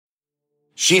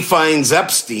She finds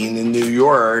Epstein in New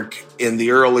York in the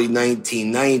early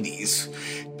 1990s.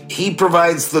 He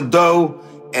provides the dough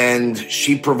and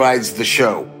she provides the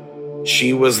show.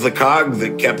 She was the cog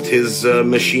that kept his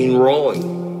machine rolling.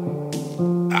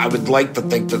 I would like to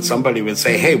think that somebody would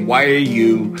say, hey, why are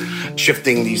you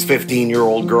shifting these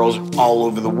 15-year-old girls all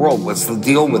over the world? What's the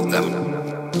deal with them?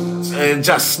 It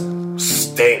just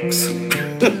stinks.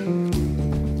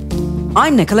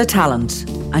 I'm Nicola Tallant,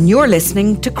 and you're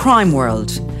listening to Crime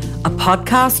World, a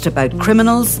podcast about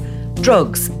criminals,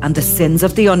 drugs, and the sins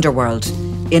of the underworld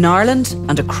in Ireland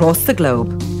and across the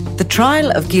globe. The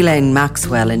trial of Ghislaine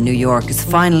Maxwell in New York is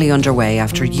finally underway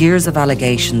after years of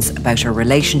allegations about her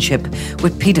relationship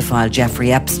with paedophile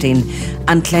Jeffrey Epstein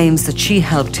and claims that she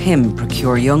helped him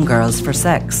procure young girls for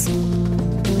sex.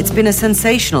 It's been a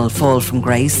sensational fall from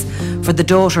grace for the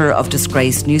daughter of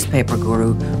disgraced newspaper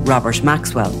guru Robert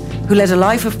Maxwell, who led a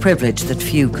life of privilege that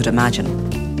few could imagine.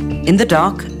 In the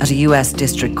dock at a US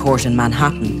district court in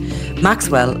Manhattan,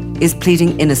 Maxwell is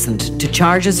pleading innocent to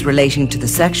charges relating to the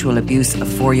sexual abuse of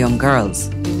 4 young girls.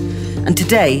 And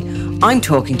today, I'm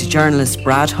talking to journalist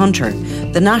Brad Hunter,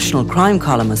 the national crime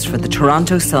columnist for the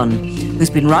Toronto Sun,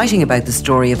 who's been writing about the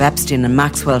story of Epstein and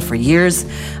Maxwell for years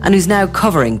and who's now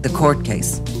covering the court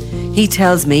case. He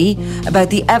tells me about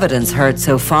the evidence heard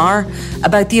so far,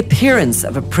 about the appearance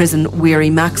of a prison-weary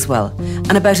Maxwell,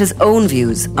 and about his own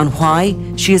views on why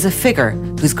she is a figure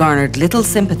who's garnered little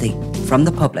sympathy from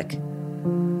the public.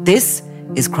 This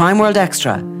is Crime World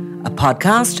Extra, a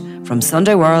podcast from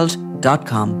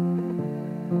SundayWorld.com.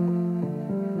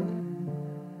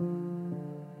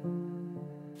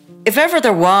 If ever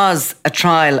there was a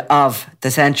trial of the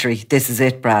century, this is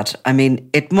it, Brad. I mean,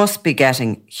 it must be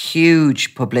getting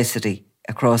huge publicity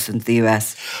across into the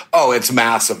US. Oh, it's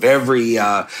massive. Every,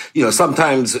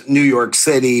 sometimes New York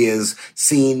City is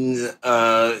seen, even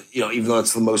though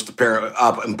it's the most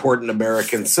important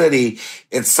American city,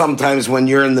 it's sometimes when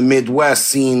you're in the Midwest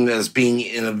seen as being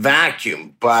in a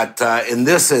vacuum. But in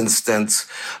this instance,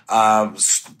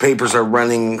 papers are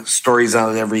running stories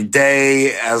on it every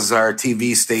day, as are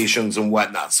TV stations and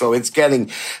whatnot. So it's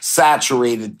getting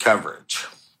saturated coverage.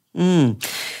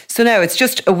 So now it's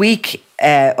just a week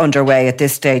underway at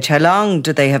this stage. How long,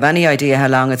 do they have any idea how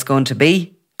long it's going to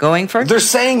be going for? They're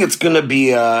saying it's going to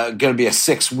be a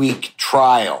 6-week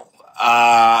trial.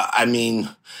 I mean,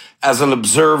 as an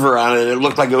observer on it, it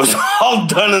looked like it was all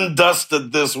done and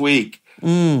dusted this week.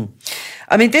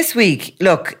 I mean, this week,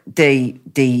 look,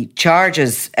 the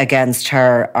charges against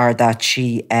her are that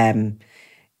she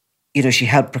she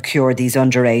helped procure these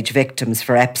underage victims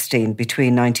for Epstein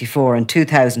between 1994 and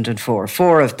 2004.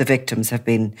 4 of the victims have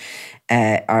been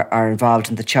are involved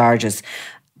in the charges.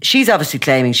 She's obviously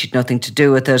claiming she'd nothing to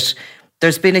do with it.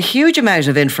 There's been a huge amount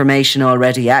of information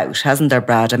already out, hasn't there,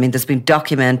 Brad? I mean, there's been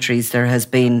documentaries, there has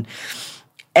been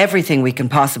everything we can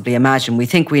possibly imagine. We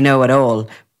think we know it all.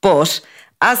 But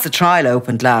as the trial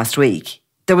opened last week,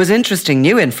 there was interesting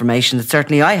new information that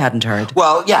certainly I hadn't heard.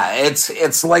 Well, yeah,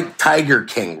 it's like Tiger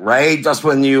King, right? Just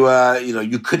when you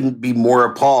couldn't be more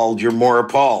appalled, you're more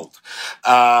appalled.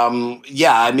 I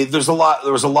mean, there was a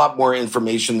lot more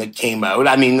information that came out.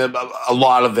 I mean, a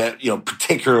lot of it,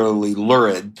 particularly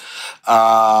lurid.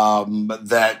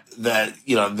 That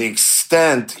the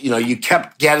extent, you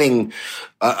kept getting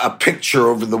a picture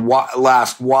over the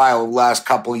last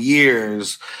couple of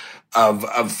years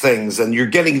of things, and you're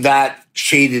getting that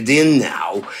shaded in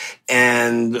now,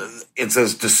 and it's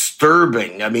as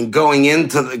disturbing. I mean, going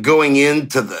into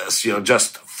this,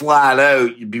 just flat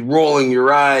out, you'd be rolling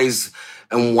your eyes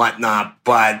and whatnot,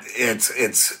 but it's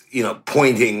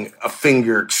pointing a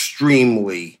finger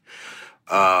extremely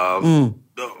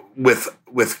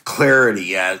with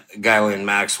clarity at Ghislaine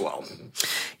Maxwell.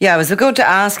 Yeah, I was going to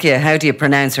ask you, how do you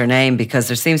pronounce her name? Because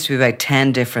there seems to be about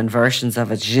 10 different versions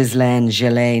of it. Ghislaine.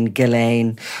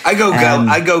 I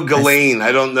go Ghislaine.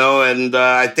 I don't know. And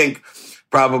I think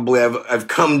probably I've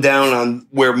come down on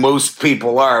where most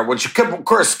people are, which of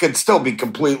course could still be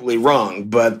completely wrong.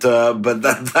 But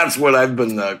that's what I've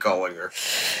been calling her.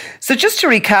 So just to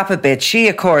recap a bit, she,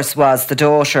 of course, was the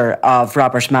daughter of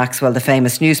Robert Maxwell, the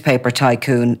famous newspaper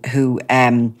tycoon who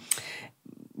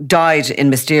died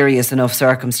in mysterious enough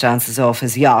circumstances off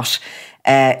his yacht.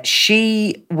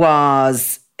 She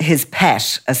was his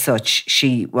pet as such.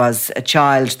 She was a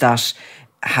child that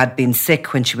had been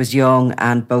sick when she was young,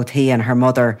 and both he and her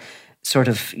mother sort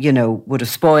of, would have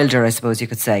spoiled her, I suppose you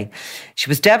could say. She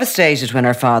was devastated when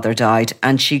her father died,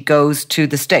 and she goes to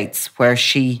the States where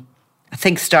she, I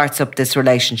think, starts up this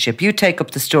relationship. You take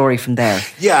up the story from there.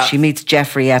 Yeah. She meets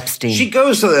Jeffrey Epstein. She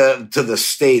goes to the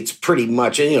States pretty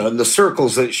much, and, the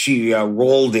circles that she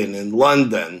rolled in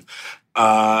London,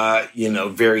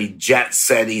 very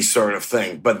jet-setty sort of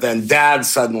thing. But then Dad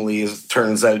suddenly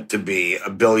turns out to be a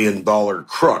billion-dollar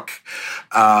crook.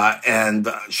 And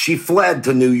she fled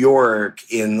to New York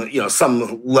in,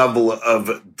 some level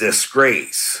of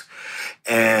disgrace.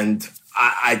 And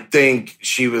I think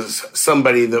she was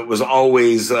somebody that was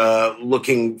always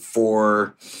looking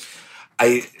for,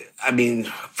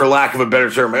 for lack of a better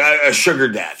term, a sugar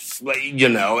daddy.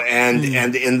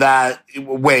 And in that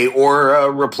way, or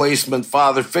a replacement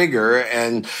father figure.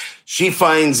 And she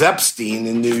finds Epstein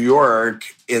in New York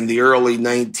in the early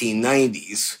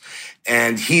 1990s.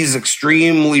 And he's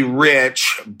extremely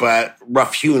rich, but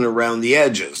rough-hewn around the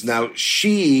edges. Now,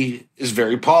 she is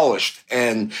very polished.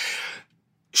 And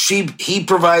he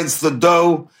provides the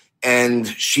dough. And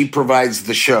she provides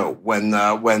the show when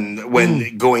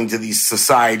going to these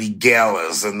society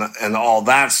galas and all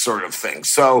that sort of thing.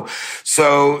 So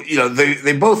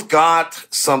they both got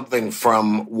something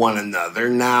from one another.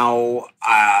 Now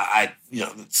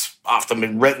it's often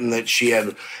been written that she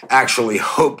had actually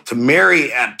hoped to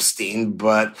marry Epstein,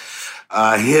 but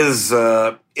his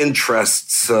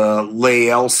interests lay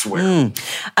elsewhere.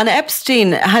 And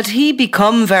Epstein, had he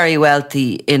become very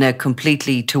wealthy in a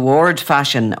completely toward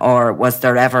fashion, or was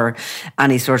there ever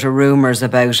any sort of rumours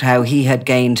about how he had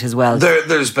gained his wealth?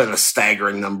 There's been a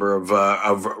staggering number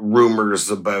of rumours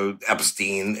about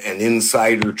Epstein and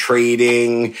insider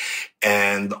trading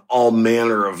and all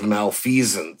manner of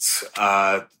malfeasance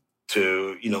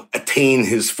to attain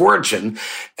his fortune.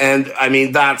 And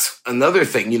that's another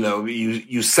thing.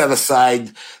 You set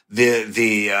aside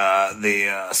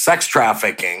the sex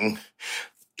trafficking.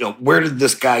 Where did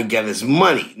this guy get his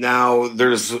money? Now,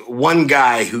 there's one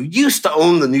guy who used to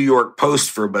own the New York Post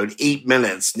for about 8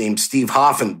 minutes named Steve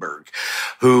Hoffenberg,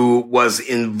 who was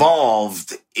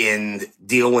involved in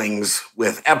dealings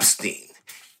with Epstein.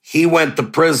 He went to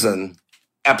prison.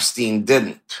 Epstein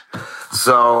didn't.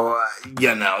 So,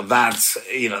 that's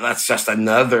just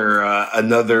another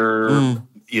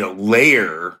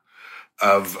layer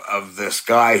of this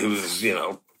guy who's,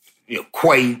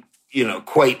 quite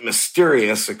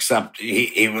mysterious, except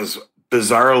he was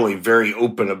bizarrely very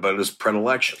open about his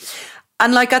predilections.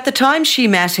 And at the time she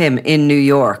met him in New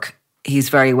York, he's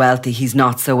very wealthy, he's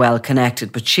not so well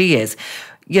connected, but she is.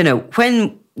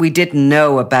 When we didn't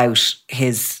know about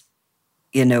his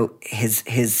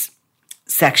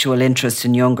sexual interest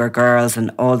in younger girls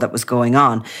and all that was going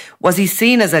on, was he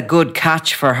seen as a good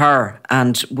catch for her?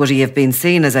 And would he have been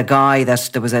seen as a guy that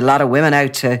there was a lot of women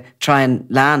out to try and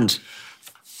land?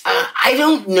 I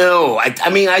don't know. And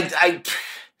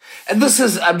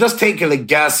I'm just taking a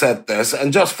guess at this,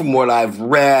 and just from what I've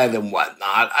read and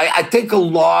whatnot, I think a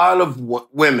lot of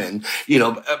women,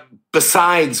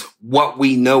 besides what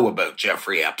we know about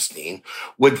Jeffrey Epstein,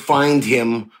 would find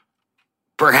him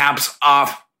perhaps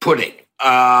off-putting.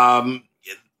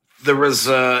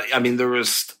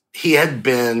 He had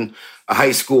been a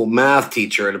high school math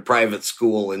teacher at a private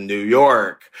school in New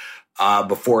York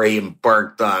before he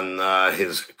embarked on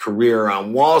his career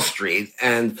on Wall Street.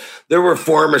 And there were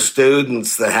former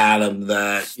students that had him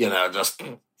that,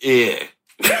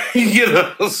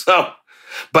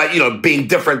 but, being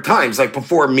different times, like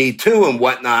before Me Too and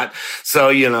whatnot. So,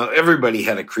 everybody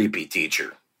had a creepy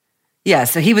teacher. Yeah,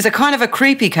 so he was a kind of a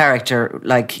creepy character,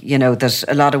 that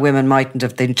a lot of women mightn't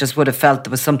have. They just would have felt there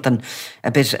was something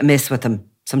a bit amiss with him.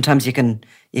 Sometimes you can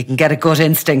get a gut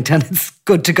instinct, and it's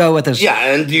good to go with it.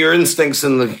 Yeah, and your instincts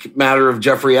in the matter of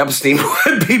Jeffrey Epstein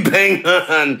would be bang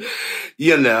on,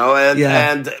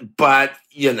 but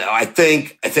I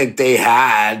think they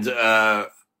had a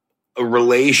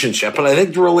relationship, and I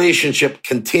think the relationship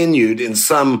continued in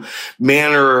some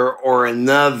manner or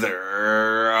another.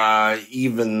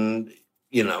 Even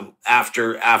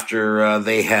after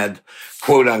they had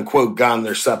quote unquote gone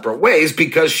their separate ways,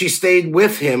 because she stayed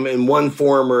with him in one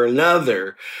form or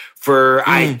another for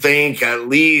I think at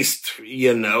least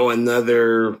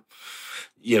another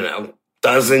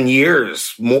dozen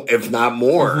years, if not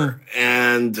more.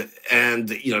 And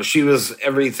she was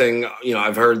everything.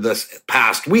 I've heard this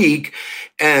past week,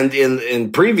 and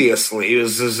in previously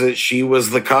is that she was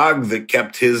the cog that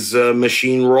kept his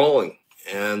machine rolling.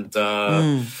 And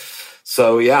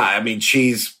so, yeah,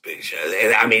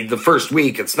 the first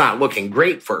week, it's not looking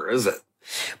great for her, is it?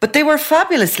 But they were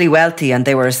fabulously wealthy, and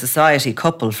they were a society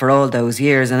couple for all those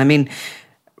years. And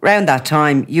around that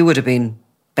time, you would have been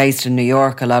based in New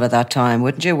York a lot of that time,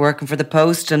 wouldn't you, working for the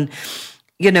Post? And,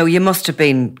 you must have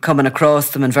been coming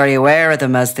across them and very aware of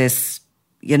them as this,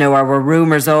 or were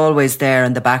rumours always there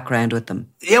in the background with them?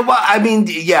 Yeah, well,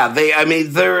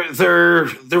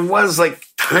 there was like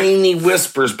tiny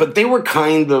whispers, but they were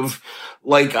kind of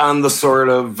like on the sort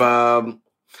of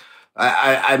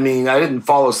I mean, I didn't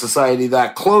follow society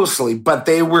that closely, but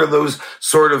they were those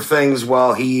sort of things.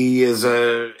 Well, he is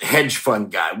a hedge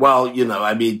fund guy. Well,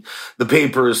 I mean, the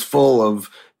paper is full of,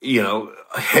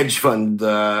 hedge fund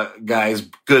guys,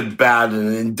 good, bad,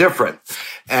 and indifferent.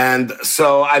 And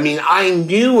so, I mean, I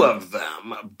knew of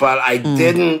them, but I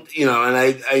didn't,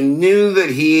 and I knew that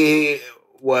he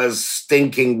was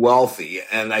stinking wealthy,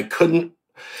 and I couldn't,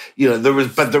 there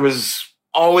was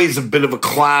always a bit of a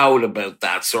cloud about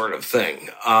that sort of thing.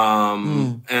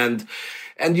 And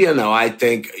I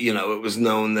think, it was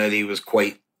known that he was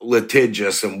quite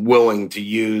litigious and willing to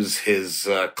use his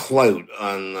clout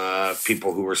on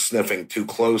people who were sniffing too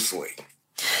closely.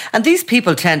 And these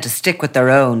people tend to stick with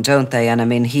their own, don't they? And I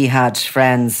mean, he had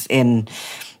friends in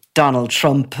Donald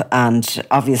Trump and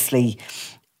obviously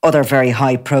other very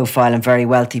high profile and very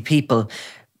wealthy people.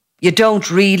 You don't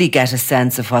really get a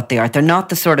sense of what they are. They're not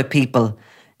the sort of people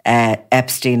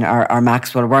Epstein or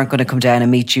Maxwell weren't going to come down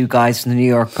and meet you guys from the New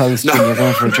York Post when you're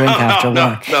going for a drink after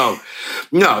work.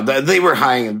 No, they were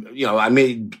hiring,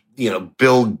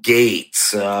 Bill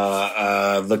Gates,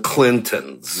 the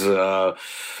Clintons, the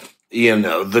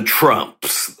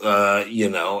Trumps,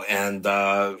 and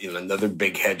another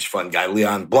big hedge fund guy,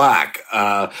 Leon Black.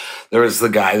 There was the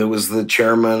guy that was the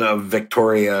chairman of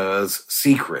Victoria's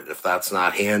Secret. If that's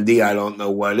not handy, I don't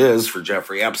know what is for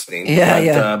Jeffrey Epstein.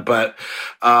 A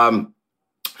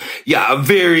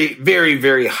very, very,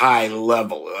 very high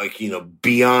level,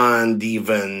 beyond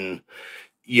even,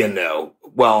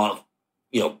 well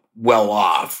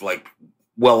off,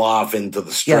 well off into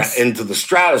the into the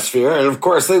stratosphere. And of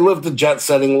course, they lived a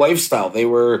jet-setting lifestyle. They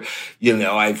were,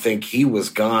 I think he was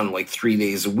gone like 3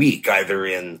 days a week, either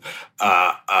in,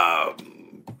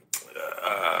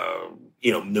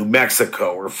 New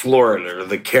Mexico or Florida or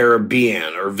the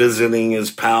Caribbean, or visiting his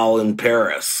pal in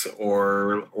Paris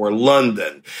or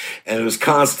London. And it was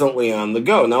constantly on the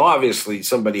go. Now, obviously,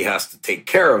 somebody has to take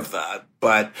care of that.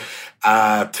 But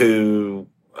to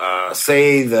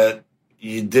say that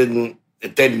it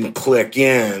didn't click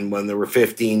in when there were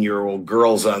 15-year-old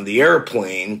girls on the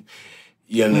airplane,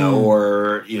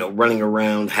 or, running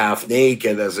around half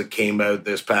naked as it came out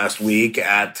this past week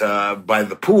by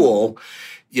the pool,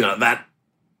 that,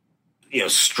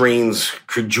 strains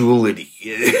credulity.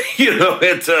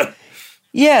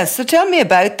 Yeah, so tell me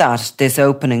about that, this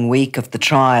opening week of the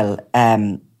trial.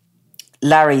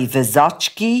 Larry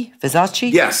Vysotsky,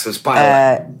 yes, his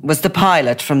pilot, was the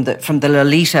pilot from the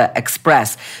Lolita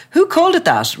Express. Who called it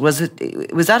that? Was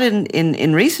that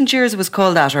in recent years it was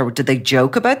called that, or did they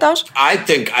joke about that? I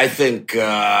think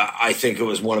it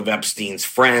was one of Epstein's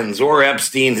friends or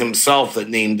Epstein himself that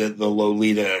named it the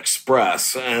Lolita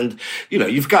Express. And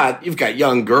you've got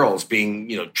young girls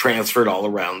being transferred all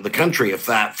around the country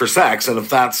for sex, and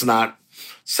if that's not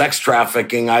sex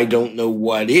trafficking, I don't know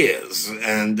what is.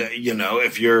 And,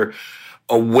 if you're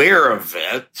aware of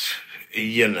it,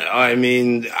 I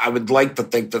mean, I would like to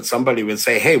think that somebody would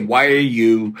say, hey, why are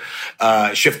you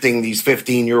shifting these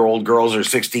 15-year-old girls or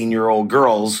 16-year-old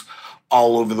girls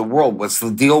all over the world? What's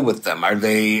the deal with them? Are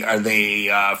they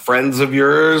friends of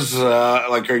yours?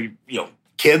 Are you,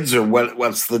 kids, or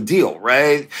what's the deal,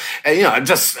 right? And, it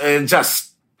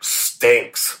just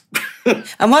stinks.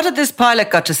 And what did this pilot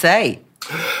got to say?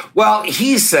 Well,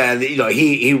 he said,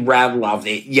 he rattled off.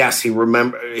 Yes, he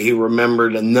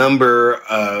remembered a number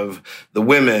of the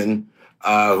women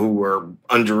who were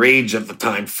underage at the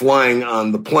time flying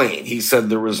on the plane. He said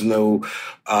there was no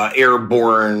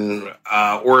airborne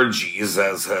orgies,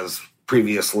 as has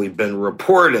previously been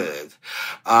reported.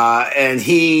 And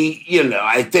he,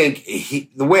 I think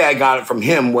the way I got it from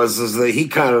him is that he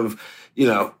kind of,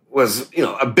 was,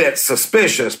 a bit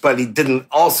suspicious, but he didn't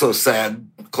also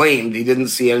claimed he didn't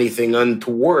see anything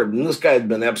untoward. And this guy had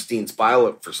been Epstein's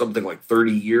pilot for something like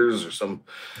 30 years or some,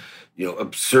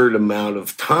 absurd amount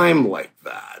of time like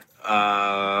that.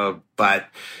 But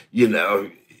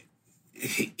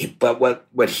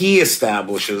what he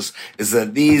establishes is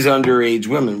that these underage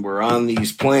women were on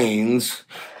these planes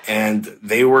and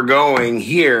they were going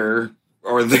here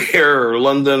or there or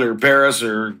London or Paris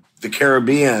or the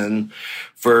Caribbean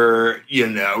for,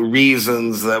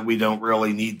 reasons that we don't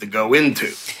really need to go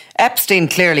into. Epstein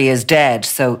clearly is dead,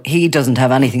 so he doesn't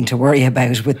have anything to worry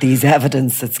about with these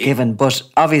evidence that's given. But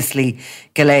obviously,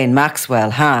 Ghislaine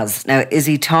Maxwell has. Now, is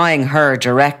he tying her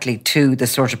directly to the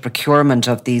sort of procurement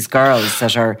of these girls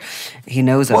that he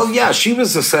knows of? Well, yeah,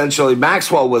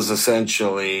 Maxwell was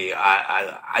essentially,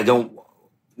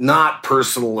 not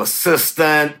personal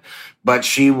assistant, but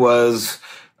she was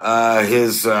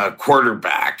his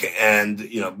quarterback, and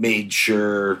made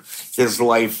sure his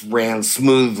life ran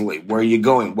smoothly. Where are you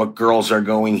going? What girls are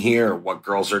going here? What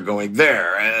girls are going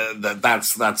there?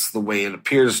 That's the way it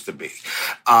appears to be,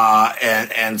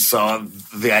 and so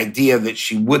the idea that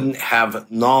she wouldn't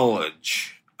have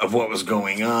knowledge of what was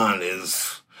going on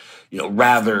is,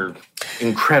 rather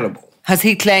incredible. Has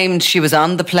he claimed she was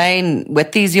on the plane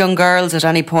with these young girls at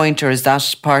any point, or is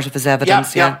that part of his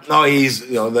evidence? Yeah. No, he's,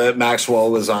 that Maxwell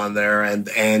was on there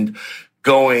and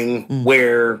going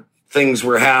where things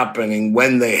were happening,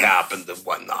 when they happened and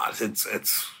whatnot. It's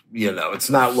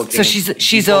not looking. So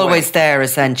she's always there,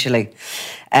 essentially.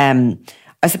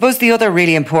 I suppose the other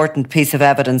really important piece of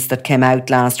evidence that came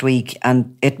out last week,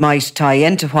 and it might tie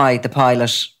into why the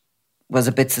pilot was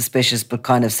a bit suspicious but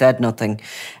kind of said nothing,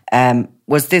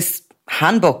 was this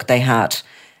handbook they had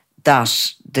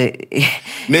that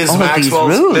Ms.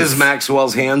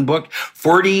 Maxwell's handbook,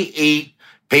 48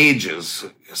 pages,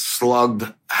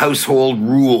 slugged household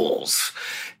rules.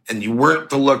 And you weren't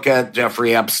to look at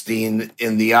Jeffrey Epstein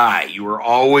in the eye. You were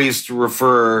always to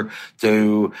refer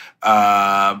to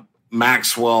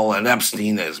Maxwell and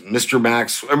Epstein as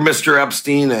Mr.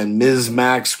 Epstein and Ms.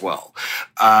 Maxwell.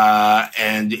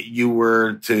 And you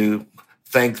were to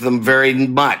thank them very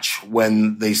much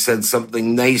when they said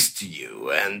something nice to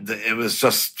you. And it was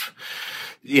just,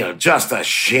 just a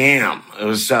sham. It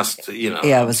was just,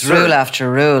 Yeah, it was absurd. Rule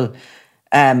after rule.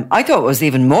 I thought what was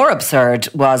even more absurd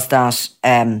was that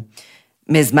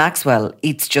Ms. Maxwell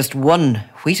eats just one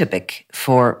Weetabix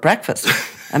for breakfast.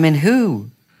 I mean,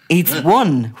 who eats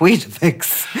one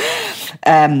Weetabix?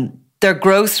 Their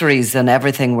groceries and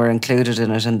everything were included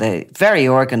in it, and they very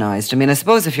organised. I mean, I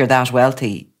suppose if you're that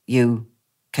wealthy, you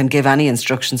can give any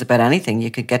instructions about anything. You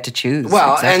could get to choose.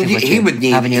 Well, exactly, and he would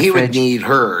need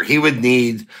her. He would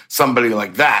need somebody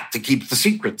like that to keep the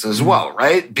secrets as well,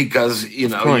 right? Because you're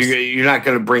not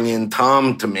going to bring in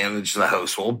Tom to manage the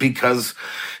household because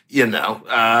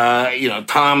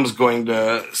Tom's going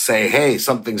to say, "Hey,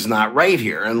 something's not right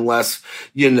here," unless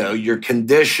you're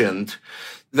conditioned.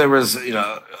 There was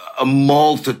a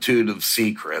multitude of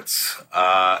secrets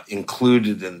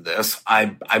included in this.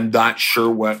 I'm not sure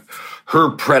what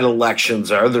her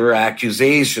predilections are. There are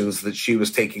accusations that she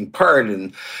was taking part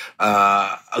in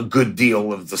a good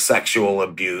deal of the sexual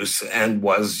abuse and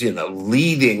was,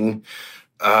 leading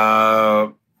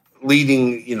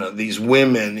these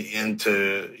women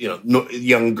into,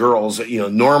 young girls,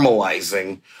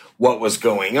 normalizing what was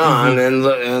going on.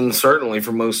 And certainly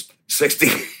for most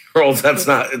 60-year-olds,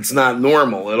 it's not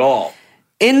normal at all.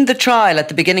 In the trial, at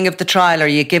the beginning of the trial, are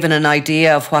you given an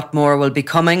idea of what more will be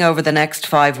coming over the next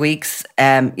 5 weeks?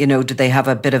 Do they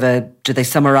have do they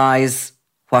summarise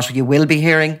what you will be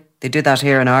hearing? They do that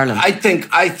here in Ireland. I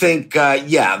think,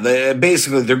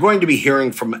 basically they're going to be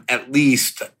hearing from at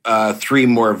least 3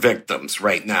 more victims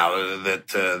right now. That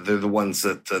they're the ones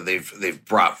that they've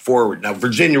brought forward. Now,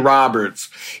 Virginia Roberts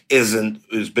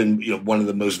who's been one of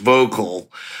the most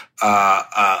vocal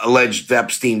alleged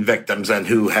Epstein victims, and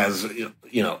who has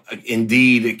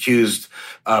indeed accused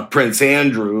Prince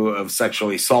Andrew of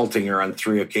sexually assaulting her on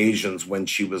 3 occasions when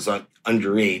she was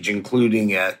underage,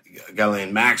 including at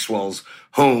Ghislaine Maxwell's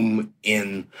home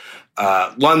in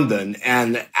London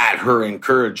and at her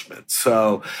encouragement.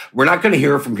 So we're not going to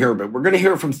hear from her, but we're going to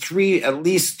hear from at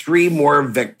least 3 more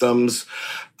victims.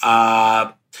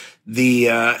 And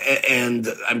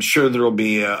I'm sure there will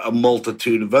be a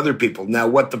multitude of other people. Now,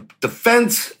 what the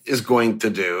defense is going to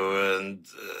do, and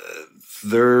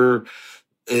they're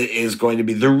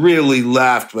really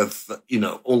left with,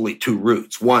 only 2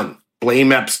 routes. One,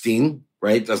 blame Epstein,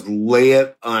 right? Just lay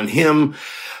it on him.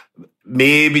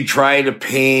 Maybe try to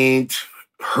paint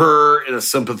her in a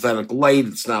sympathetic light.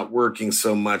 It's not working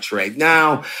so much right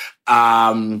now.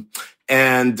 And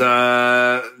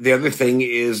the other thing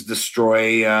is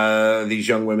destroy these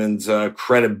young women's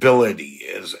credibility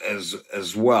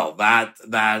as well.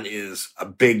 That is a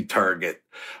big target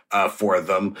for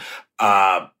them.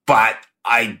 But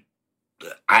I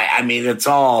mean, it's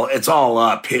all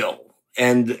uphill.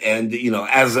 And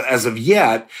as of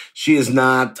yet, she is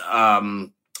not.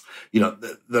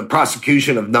 The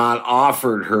prosecution have not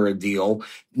offered her a deal,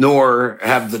 nor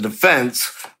have the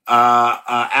defense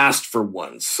asked for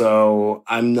one. So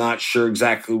I'm not sure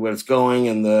exactly where it's going.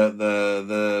 And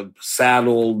the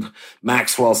saddled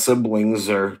Maxwell siblings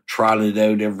are trotted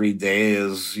out every day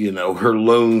as, her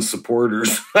lone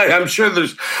supporters. I'm sure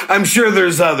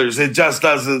there's others. It just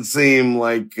doesn't seem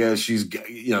like she's,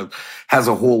 has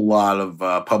a whole lot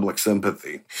of public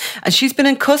sympathy. And she's been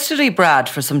in custody, Brad,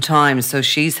 for some time. So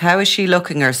how is she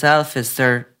looking herself? Is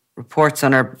there reports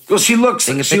on her. Well, she looks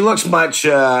much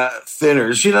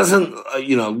thinner. She doesn't,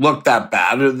 look that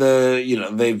bad. Or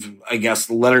they've, I guess,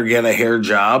 let her get a hair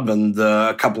job and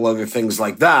a couple other things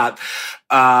like that.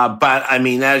 But I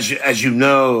mean, as you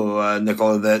know,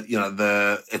 Nicola,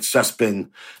 that it's just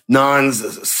been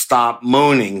non-stop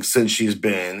moaning since she's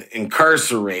been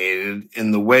incarcerated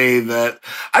in the way that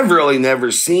I've really never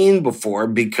seen before.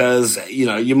 Because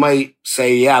you might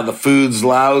say, yeah, the food's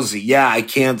lousy. Yeah, I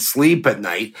can't sleep at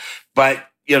night, but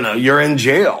you're in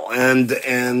jail, and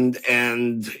I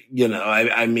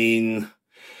mean,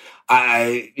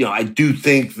 I do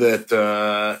think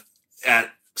that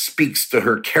speaks to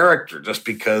her character, just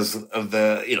because of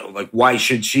the why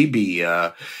should she be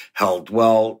held?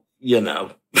 Well, yeah,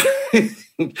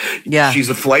 she's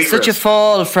a flight such risk. A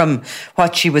fall from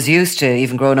what she was used to,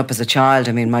 even growing up as a child.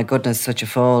 I mean, my goodness, such a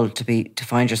fall to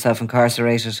find yourself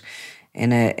incarcerated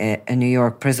in a New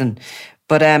York prison.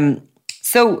 But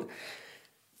so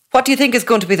what do you think is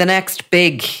going to be the next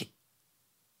big?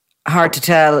 Hard to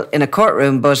tell in a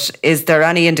courtroom, but is there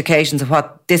any indications of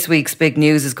what this week's big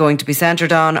news is going to be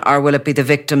centred on, or will it be the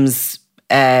victims'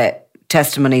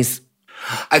 testimonies?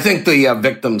 I think the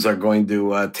victims are going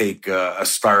to take a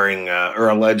starring, or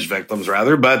alleged victims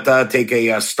rather, but take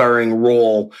a starring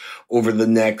role over the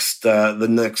next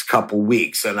couple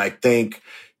weeks, and I think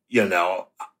the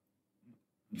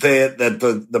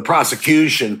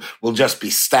prosecution will just be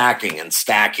stacking and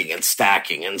stacking and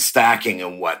stacking and stacking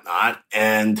and whatnot.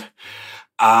 And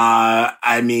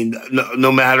I mean,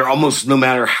 no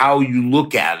matter how you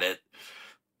look at it,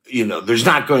 there's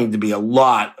not going to be a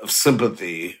lot of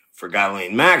sympathy for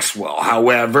Ghislaine Maxwell.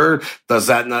 However, does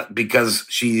that not, because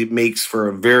she makes for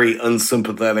a very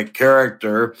unsympathetic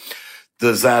character,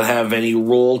 does that have any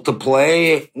role to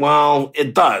play? Well,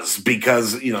 it does,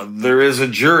 because, there is a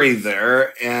jury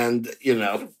there, and,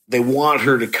 they want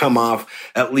her to come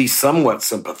off at least somewhat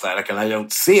sympathetic, and I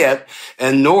don't see it.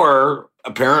 And nor,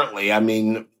 apparently, I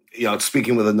mean,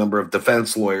 speaking with a number of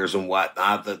defense lawyers and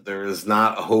whatnot, that there is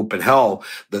not a hope in hell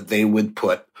that they would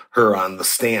put her on the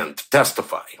stand to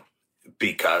testify,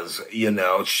 because,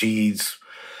 she's,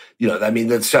 I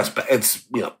mean, it's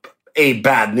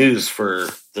bad news for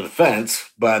the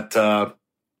defense, but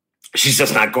she's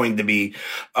just not going to be,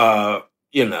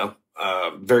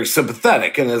 very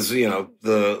sympathetic. And as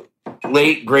the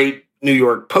late great New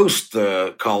York Post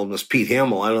columnist Pete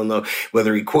Hamill, I don't know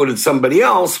whether he quoted somebody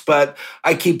else, but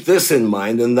I keep this in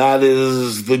mind, and that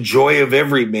is the joy of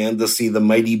every man to see the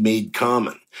mighty made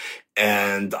common.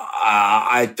 And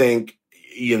I think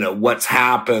what's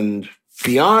happened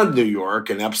beyond New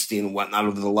York and Epstein and whatnot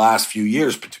over the last few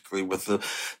years, particularly with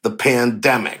the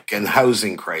pandemic and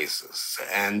housing crisis.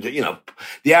 And,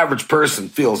 the average person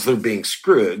feels they're being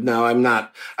screwed. Now, I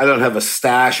don't have a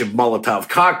stash of Molotov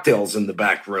cocktails in the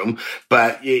back room,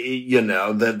 but,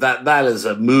 that is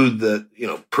a mood that,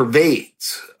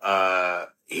 pervades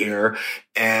here.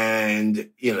 And,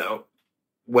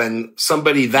 when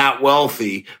somebody that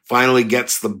wealthy finally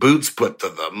gets the boots put to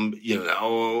them,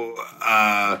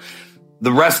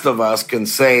 the rest of us can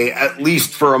say, at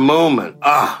least for a moment,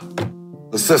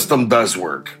 the system does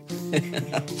work.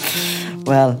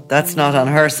 Well, that's not on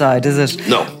her side, is it?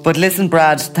 No. But listen,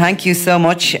 Brad, thank you so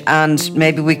much. And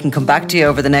maybe we can come back to you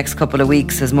over the next couple of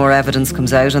weeks as more evidence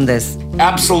comes out on this.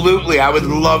 Absolutely. I would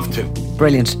love to.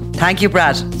 Brilliant. Thank you,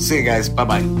 Brad. See you guys.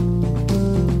 Bye-bye.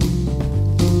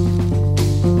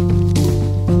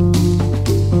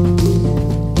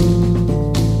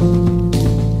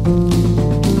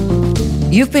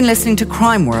 You've been listening to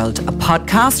Crime World, a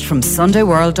podcast from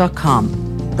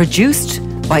SundayWorld.com, produced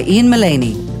by Ian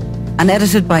Mullaney and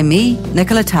edited by me,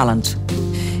 Nicola Tallant.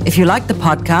 If you like the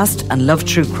podcast and love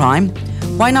true crime,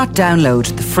 why not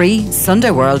download the free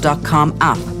SundayWorld.com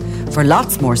app for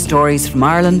lots more stories from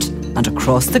Ireland and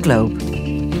across the globe.